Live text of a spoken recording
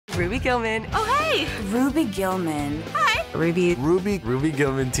Ruby Gillman. Oh, hey! Ruby Gillman. Hi. Ruby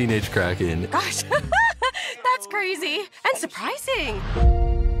Gillman, Teenage Kraken. Gosh, that's crazy and surprising.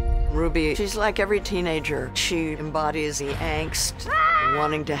 Ruby, she's like every teenager. She embodies the angst,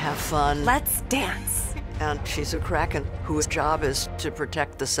 wanting to have fun. Let's dance. And she's a Kraken whose job is to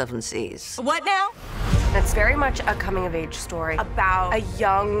protect the 7 seas. What now? It's very much a coming-of-age story about a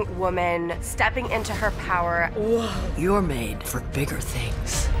young woman stepping into her power. Whoa. You're made for bigger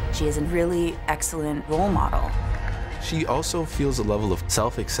things. She is a really excellent role model. She also feels a level of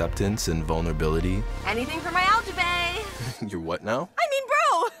self-acceptance and vulnerability. Anything for my algebra. You're what now? I mean,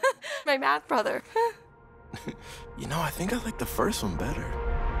 bro. My math brother. You know, I think I like the first one better.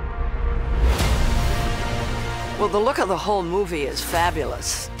 Well, the look of the whole movie is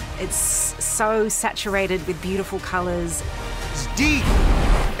fabulous. It's so saturated with beautiful colors. It's deep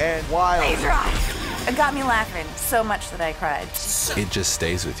and wild. It got me laughing so much that I cried. It just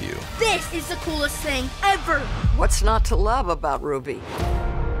stays with you. This is the coolest thing ever! What's not to love about Ruby?